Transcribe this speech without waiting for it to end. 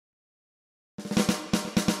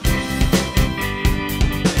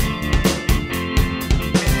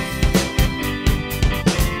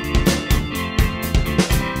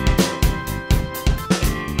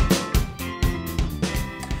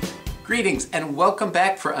Greetings and welcome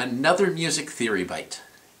back for another Music Theory Bite.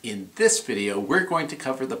 In this video, we're going to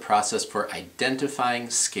cover the process for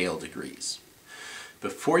identifying scale degrees.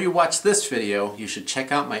 Before you watch this video, you should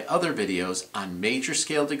check out my other videos on major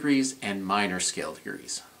scale degrees and minor scale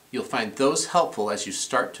degrees. You'll find those helpful as you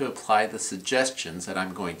start to apply the suggestions that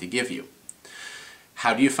I'm going to give you.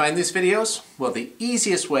 How do you find these videos? Well, the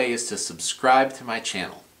easiest way is to subscribe to my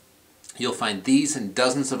channel. You'll find these and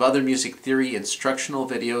dozens of other music theory instructional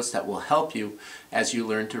videos that will help you as you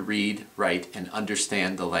learn to read, write, and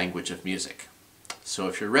understand the language of music. So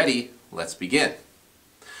if you're ready, let's begin.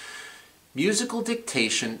 Musical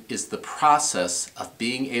dictation is the process of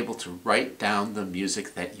being able to write down the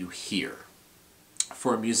music that you hear.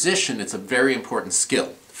 For a musician, it's a very important skill.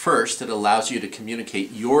 First, it allows you to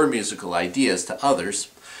communicate your musical ideas to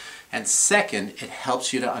others, and second, it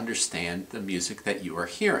helps you to understand the music that you are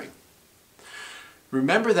hearing.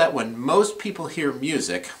 Remember that when most people hear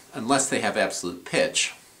music, unless they have absolute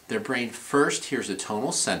pitch, their brain first hears a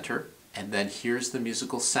tonal center and then hears the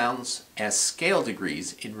musical sounds as scale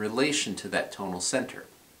degrees in relation to that tonal center.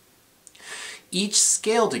 Each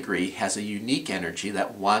scale degree has a unique energy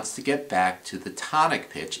that wants to get back to the tonic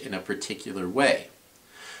pitch in a particular way.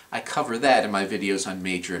 I cover that in my videos on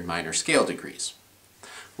major and minor scale degrees.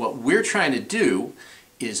 What we're trying to do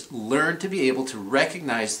is learn to be able to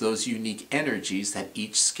recognize those unique energies that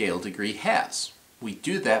each scale degree has. We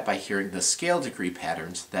do that by hearing the scale degree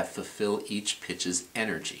patterns that fulfill each pitch's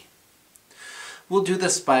energy. We'll do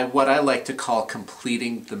this by what I like to call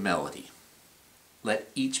completing the melody. Let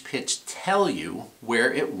each pitch tell you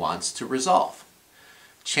where it wants to resolve.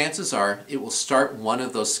 Chances are it will start one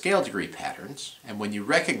of those scale degree patterns, and when you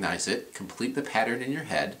recognize it, complete the pattern in your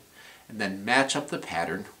head, and then match up the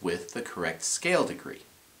pattern with the correct scale degree.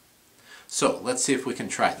 So let's see if we can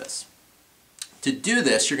try this. To do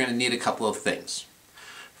this, you're going to need a couple of things.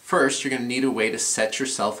 First, you're going to need a way to set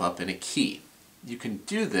yourself up in a key. You can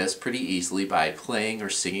do this pretty easily by playing or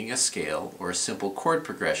singing a scale or a simple chord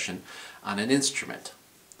progression on an instrument.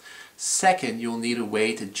 Second, you'll need a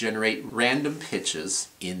way to generate random pitches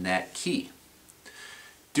in that key.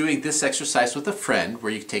 Doing this exercise with a friend,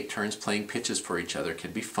 where you take turns playing pitches for each other,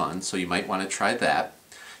 can be fun, so you might want to try that.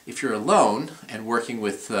 If you're alone and working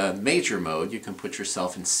with major mode, you can put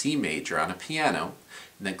yourself in C major on a piano,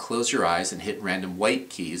 and then close your eyes and hit random white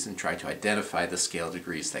keys and try to identify the scale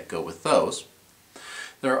degrees that go with those.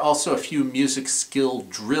 There are also a few music skill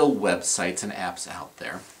drill websites and apps out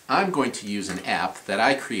there. I'm going to use an app that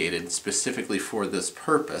I created specifically for this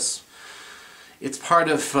purpose. It's part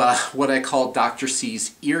of what I call Dr.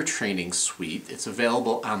 C's ear training suite. It's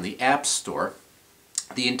available on the App Store.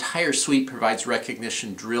 The entire suite provides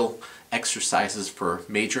recognition drill exercises for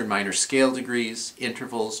major and minor scale degrees,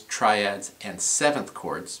 intervals, triads, and seventh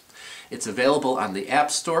chords. It's available on the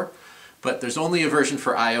App Store, but there's only a version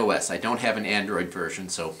for iOS. I don't have an Android version,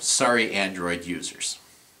 so sorry Android users.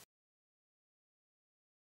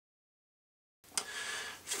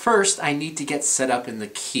 First, I need to get set up in the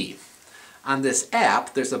key. On this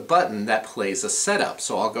app, there's a button that plays a setup,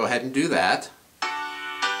 so I'll go ahead and do that.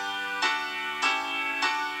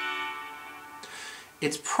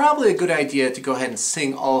 It's probably a good idea to go ahead and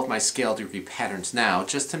sing all of my scale degree patterns now,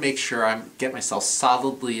 just to make sure I get myself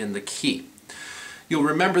solidly in the key. You'll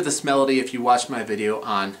remember this melody if you watched my video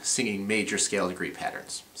on singing major scale degree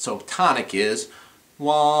patterns. So tonic is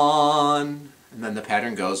 1, and then the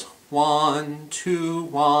pattern goes 1, 2,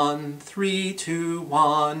 1, 3, 2,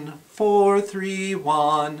 1, 4, 3,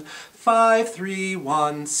 1, 5, 3,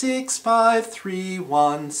 1, 6, 5, 3,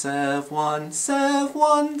 1, 7, 1, 7,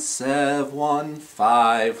 1, 7, 1,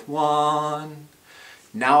 5, 1.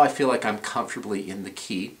 Now I feel like I'm comfortably in the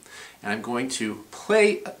key, and I'm going to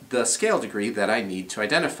play the scale degree that I need to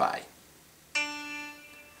identify.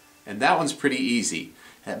 And that one's pretty easy.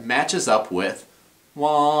 It matches up with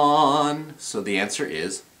 1, so the answer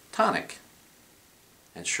is tonic.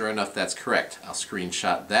 And sure enough, that's correct. I'll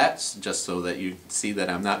screenshot that just so that you see that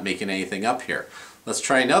I'm not making anything up here. Let's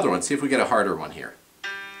try another one, see if we get a harder one here.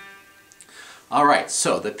 Alright,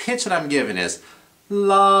 so the pitch that I'm given is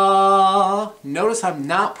La. Notice I'm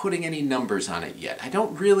not putting any numbers on it yet. I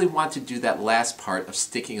don't really want to do that last part of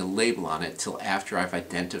sticking a label on it till after I've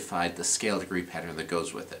identified the scale degree pattern that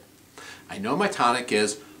goes with it. I know my tonic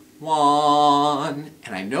is 1,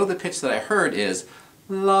 and I know the pitch that I heard is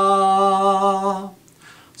La.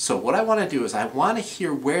 So what I want to do is I want to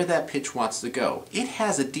hear where that pitch wants to go. It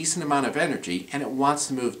has a decent amount of energy and it wants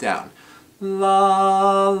to move down.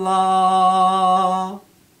 La, la.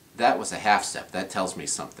 That was a half step. That tells me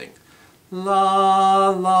something. La,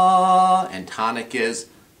 la. And tonic is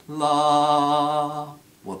la.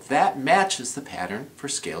 Well, that matches the pattern for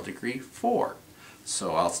scale degree 4.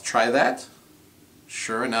 So I'll try that.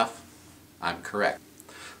 Sure enough, I'm correct.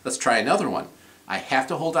 Let's try another one. I have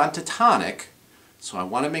to hold on to tonic, so I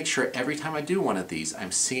want to make sure every time I do one of these,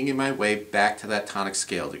 I'm singing my way back to that tonic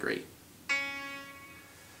scale degree.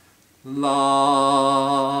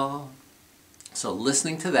 La. So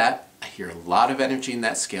listening to that, I hear a lot of energy in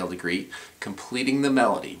that scale degree, completing the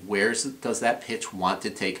melody. Where does that pitch want to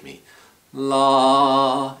take me?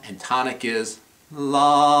 La, and tonic is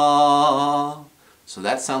la. So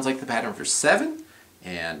that sounds like the pattern for 7,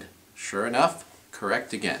 and sure enough,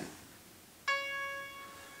 correct again.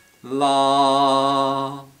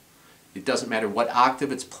 La. It doesn't matter what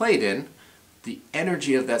octave it's played in, the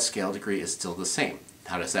energy of that scale degree is still the same.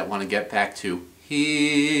 How does that want to get back to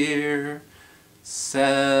here?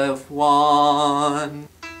 Sev 1.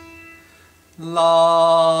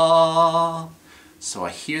 La. So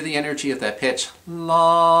I hear the energy of that pitch,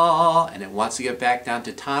 la, and it wants to get back down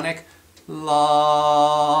to tonic,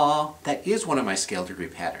 la. That is one of my scale degree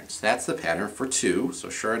patterns. That's the pattern for 2, so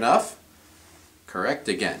sure enough, correct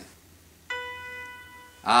again.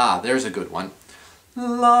 Ah, there's a good one.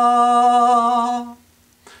 La.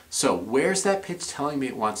 So where's that pitch telling me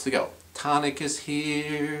it wants to go? Tonic is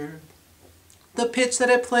here. The pitch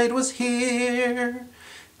that it played was here.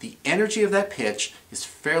 The energy of that pitch is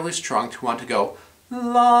fairly strong to want to go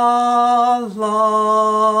la,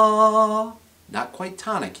 la. Not quite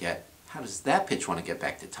tonic yet. How does that pitch want to get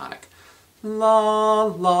back to tonic? La,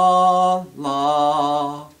 la,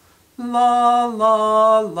 la. La,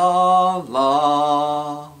 la, la,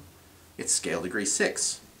 la. It's scale degree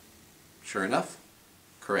 6. Sure enough,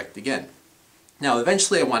 correct again. Now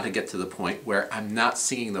eventually I want to get to the point where I'm not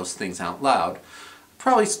singing those things out loud.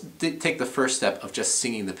 Probably take the first step of just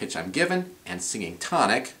singing the pitch I'm given and singing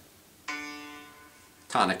tonic.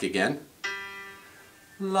 Tonic again.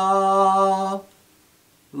 La,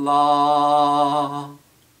 la.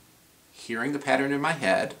 Hearing the pattern in my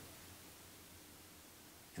head.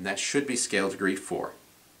 And that should be scale degree 4.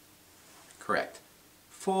 Correct.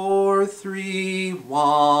 4, 3,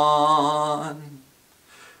 1.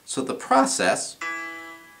 So the process,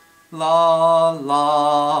 la,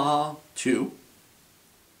 la, 2.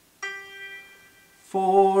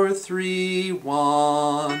 4, 3,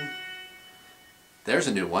 1. There's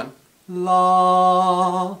a new one.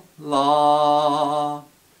 La, la,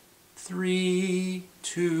 3,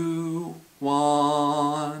 2,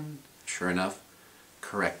 1. Sure enough,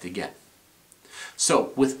 correct again.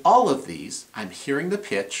 So with all of these, I'm hearing the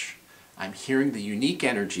pitch, I'm hearing the unique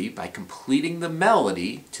energy by completing the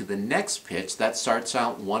melody to the next pitch that starts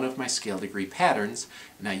out one of my scale degree patterns,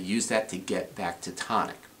 and I use that to get back to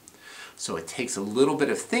tonic. So it takes a little bit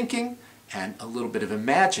of thinking and a little bit of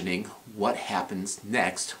imagining what happens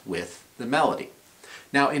next with the melody.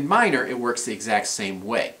 Now in minor, it works the exact same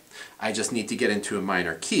way. I just need to get into a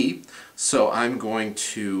minor key, so I'm going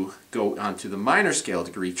to go onto the minor scale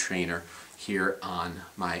degree trainer here on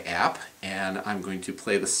my app, and I'm going to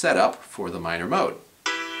play the setup for the minor mode.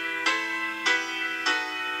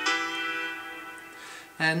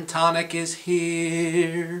 And tonic is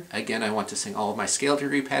here. Again, I want to sing all of my scale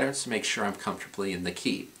degree patterns to make sure I'm comfortably in the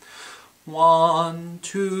key. 1,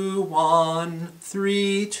 2, 1,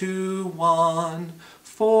 3, 2, 1,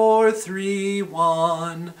 4, 3,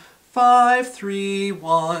 1, 5, 3,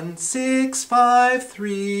 1, 6, 5,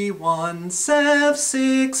 3, 1, 7,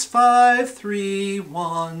 6, 5, 3,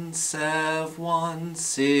 1, 7, 1,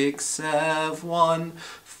 6, 7, 1,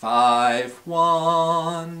 5,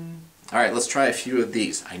 1. All right, let's try a few of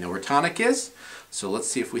these. I know where tonic is, so let's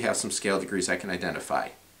see if we have some scale degrees I can identify.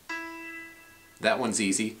 That one's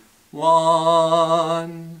easy.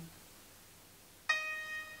 1.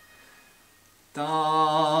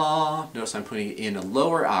 Da. Notice I'm putting it in a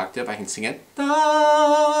lower octave. I can sing it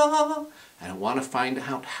da. And I want to find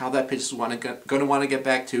out how that pitch is going to want to get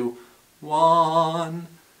back to 1.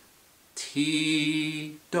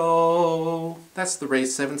 Ti, do. That's the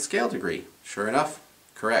raised 7th scale degree. Sure enough,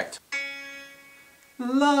 correct.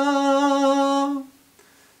 La,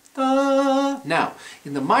 da. Now,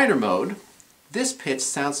 in the minor mode, this pitch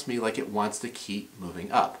sounds to me like it wants to keep moving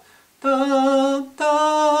up. Da,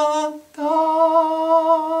 da,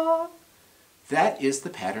 da. That is the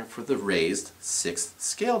pattern for the raised 6th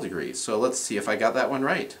scale degree. So let's see if I got that one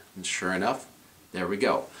right. And sure enough, there we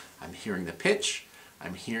go. I'm hearing the pitch.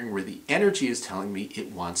 I'm hearing where the energy is telling me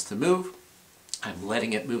it wants to move. I'm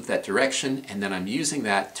letting it move that direction, and then I'm using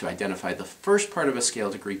that to identify the first part of a scale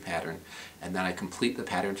degree pattern, and then I complete the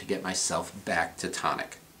pattern to get myself back to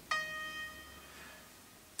tonic.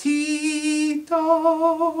 Ti,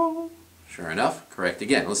 do. Sure enough, correct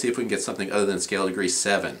again. Let's see if we can get something other than scale degree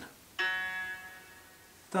 7.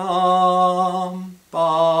 Dum,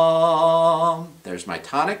 bum. There's my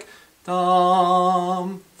tonic.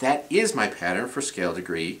 Dum. That is my pattern for scale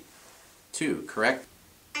degree 2, correct?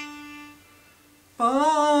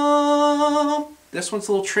 Bum. This one's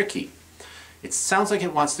a little tricky. It sounds like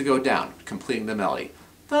it wants to go down, completing the melody.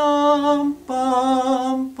 Dum,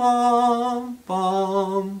 bum, bum,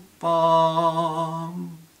 bum,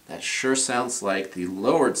 bum. That sure sounds like the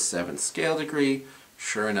lowered 7th scale degree.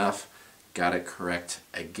 Sure enough, got it correct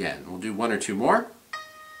again. We'll do one or two more.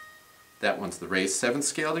 That one's the raised 7th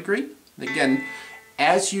scale degree. And again,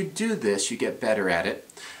 as you do this, you get better at it,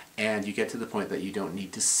 and you get to the point that you don't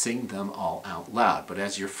need to sing them all out loud. But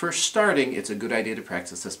as you're first starting, it's a good idea to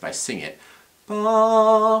practice this by singing it.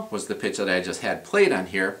 Bum was the pitch that I just had played on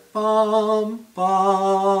here. Bum,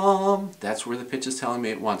 bum. That's where the pitch is telling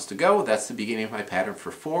me it wants to go. That's the beginning of my pattern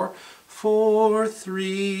for 4. 4,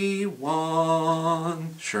 3,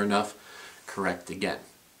 1. Sure enough, correct again.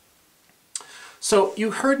 So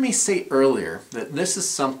you heard me say earlier that this is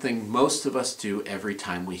something most of us do every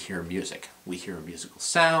time we hear music. We hear a musical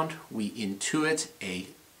sound, we intuit a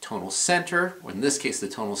tonal center, or in this case the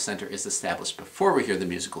tonal center is established before we hear the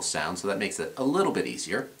musical sound, so that makes it a little bit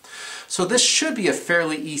easier. So this should be a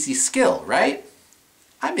fairly easy skill, right?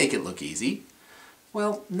 I make it look easy.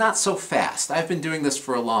 Well, not so fast. I've been doing this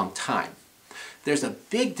for a long time. There's a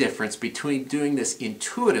big difference between doing this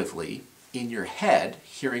intuitively in your head,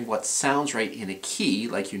 hearing what sounds right in a key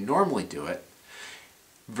like you normally do it,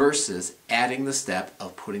 versus adding the step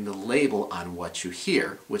of putting the label on what you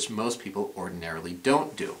hear, which most people ordinarily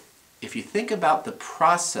don't do. If you think about the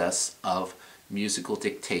process of musical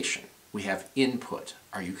dictation, we have input.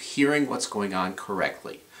 Are you hearing what's going on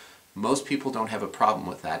correctly? Most people don't have a problem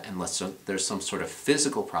with that unless there's some sort of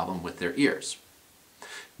physical problem with their ears.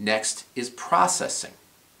 Next is processing,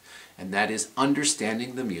 and that is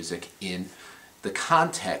understanding the music in the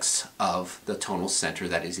context of the tonal center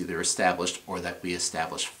that is either established or that we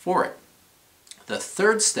establish for it. The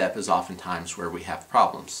third step is oftentimes where we have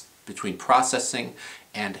problems between processing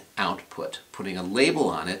and output, putting a label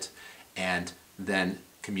on it and then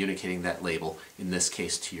communicating that label, in this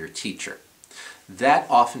case to your teacher. That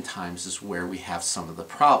oftentimes is where we have some of the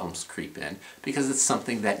problems creep in, because it's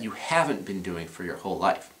something that you haven't been doing for your whole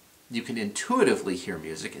life. You can intuitively hear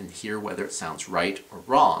music and hear whether it sounds right or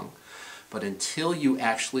wrong, but until you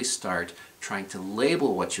actually start trying to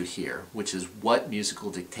label what you hear, which is what musical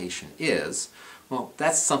dictation is, well,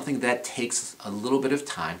 that's something that takes a little bit of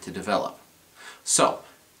time to develop. So,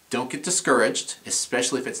 don't get discouraged,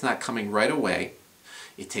 especially if it's not coming right away.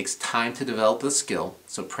 It takes time to develop the skill,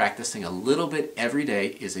 so practicing a little bit every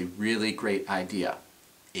day is a really great idea.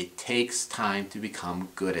 It takes time to become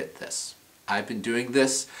good at this. I've been doing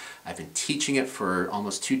this, I've been teaching it for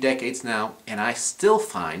almost 2 decades now, and I still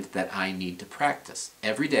find that I need to practice.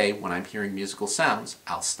 Every day when I'm hearing musical sounds,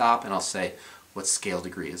 I'll stop and I'll say, what scale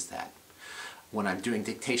degree is that? When I'm doing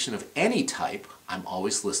dictation of any type, I'm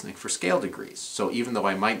always listening for scale degrees. So even though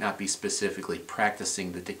I might not be specifically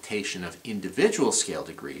practicing the dictation of individual scale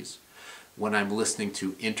degrees, when I'm listening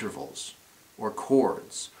to intervals, or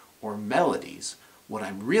chords, or melodies, what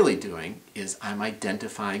I'm really doing is I'm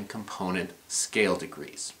identifying component scale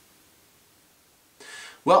degrees.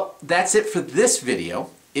 Well, that's it for this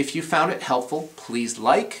video. If you found it helpful, please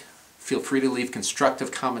like, feel free to leave constructive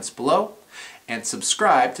comments below, and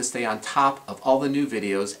subscribe to stay on top of all the new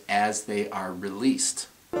videos as they are released.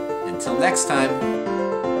 Until next time.